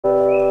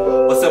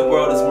What's up,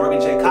 world? It's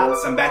Morgan J.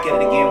 Cox. I'm back at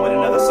it again with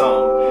another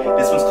song.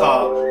 This one's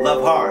called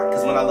Love Hard,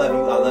 because when I love you,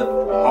 I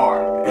love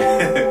hard.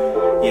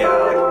 Yeah,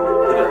 I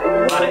put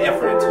a lot of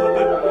effort into it,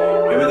 but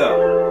here we go.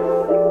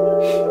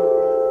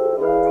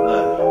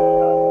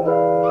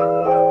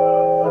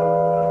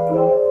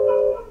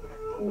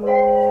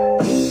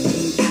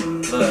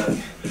 Look,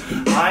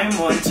 I'm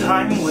on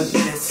time with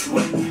this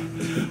one.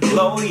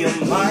 Blow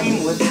your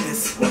mind with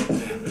this one.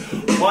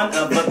 One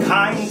of a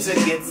kind to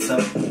get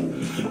some.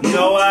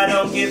 No, I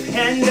don't give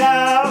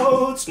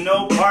handouts.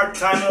 No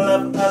part-time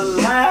love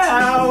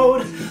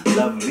allowed.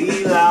 Love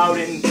me loud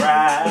and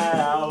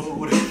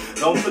proud.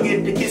 Don't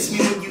forget to kiss me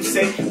when you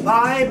say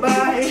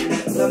bye-bye.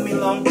 Love me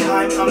long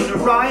time, I'm the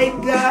right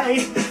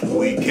guy.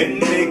 We can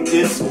make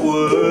this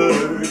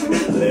work.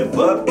 Live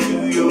up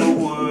to your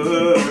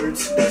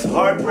words. Cause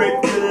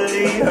heartbreak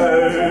really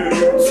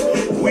hurts.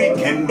 We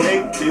can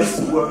make this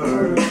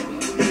work.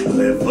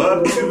 Live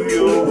up to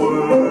your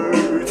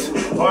words.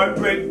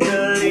 Heartbreak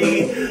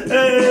really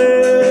hurts.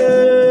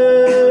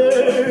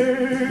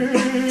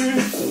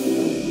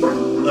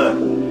 Look,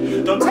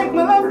 don't take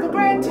my love for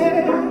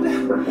granted.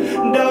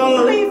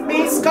 Don't leave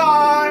me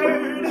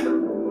scarred.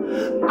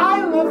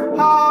 I love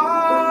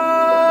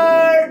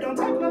hard. Don't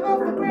take my love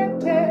for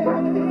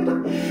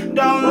granted.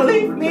 Don't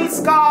leave me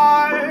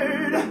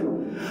scarred.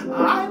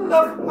 I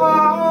love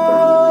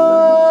hard.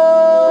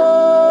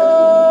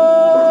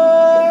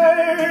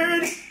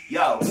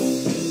 Yo,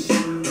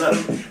 look,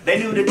 they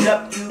knew to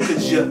duck you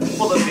cause you're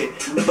full of it.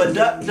 But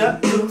duck,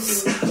 duck,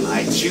 loose,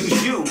 I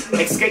choose you.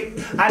 Escape,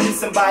 I need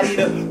somebody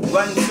to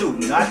run to.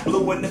 Not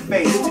blue in the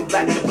face, too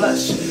black to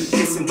blush.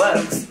 Kissing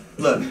bugs,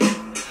 look.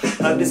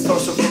 Hug this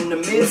torso from the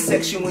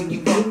midsection when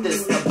you want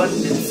this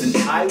abundance. And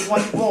I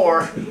want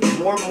more,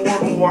 more,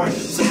 more, more.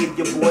 So give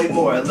your boy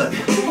more, look.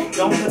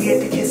 Don't forget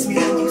to kiss me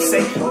when you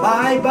say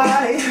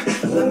bye-bye.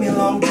 Love me a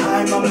long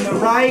time, I'm the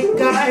right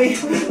guy.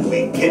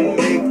 We can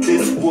make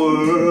this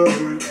work.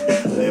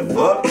 Live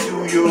up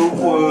to your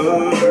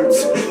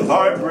words.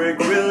 Heartbreak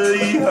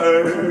really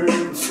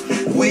hurts.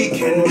 We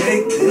can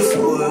make this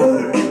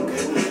work.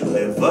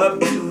 Live up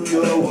to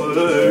your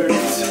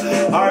words.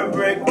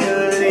 Heartbreak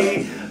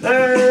really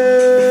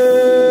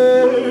hurts.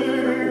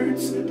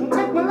 Don't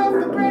take my love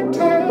for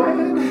granted.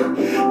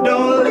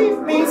 Don't leave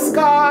me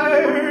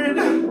scarred.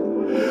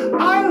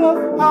 I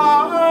love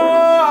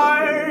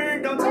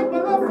hard. Don't take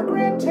my love for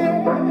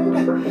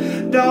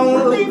granted.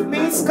 Don't leave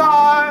me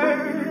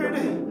scarred.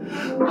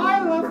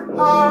 I love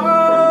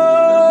hard.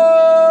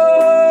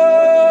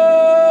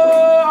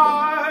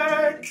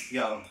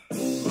 Yo,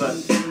 look,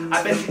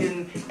 I bet you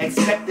didn't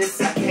expect this.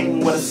 I came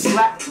with a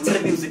slap to the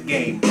music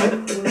game, right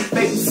up in the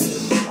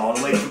face, all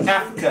the way from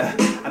Africa.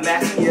 I'm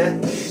asking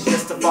you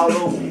just to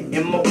follow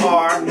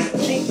MORGANMORGAN.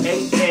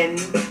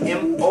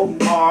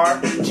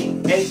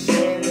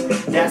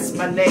 That's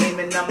my name,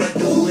 and I'ma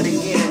do it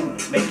again.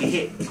 Make it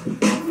hit.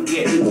 Don't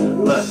forget.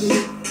 Look,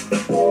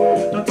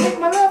 don't take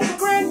my love for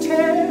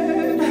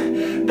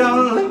granted.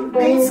 Don't leave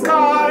me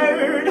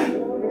scarred.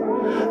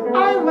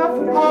 I love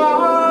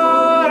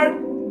hard.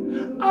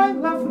 I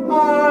love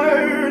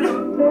hard.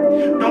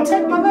 Don't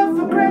take my love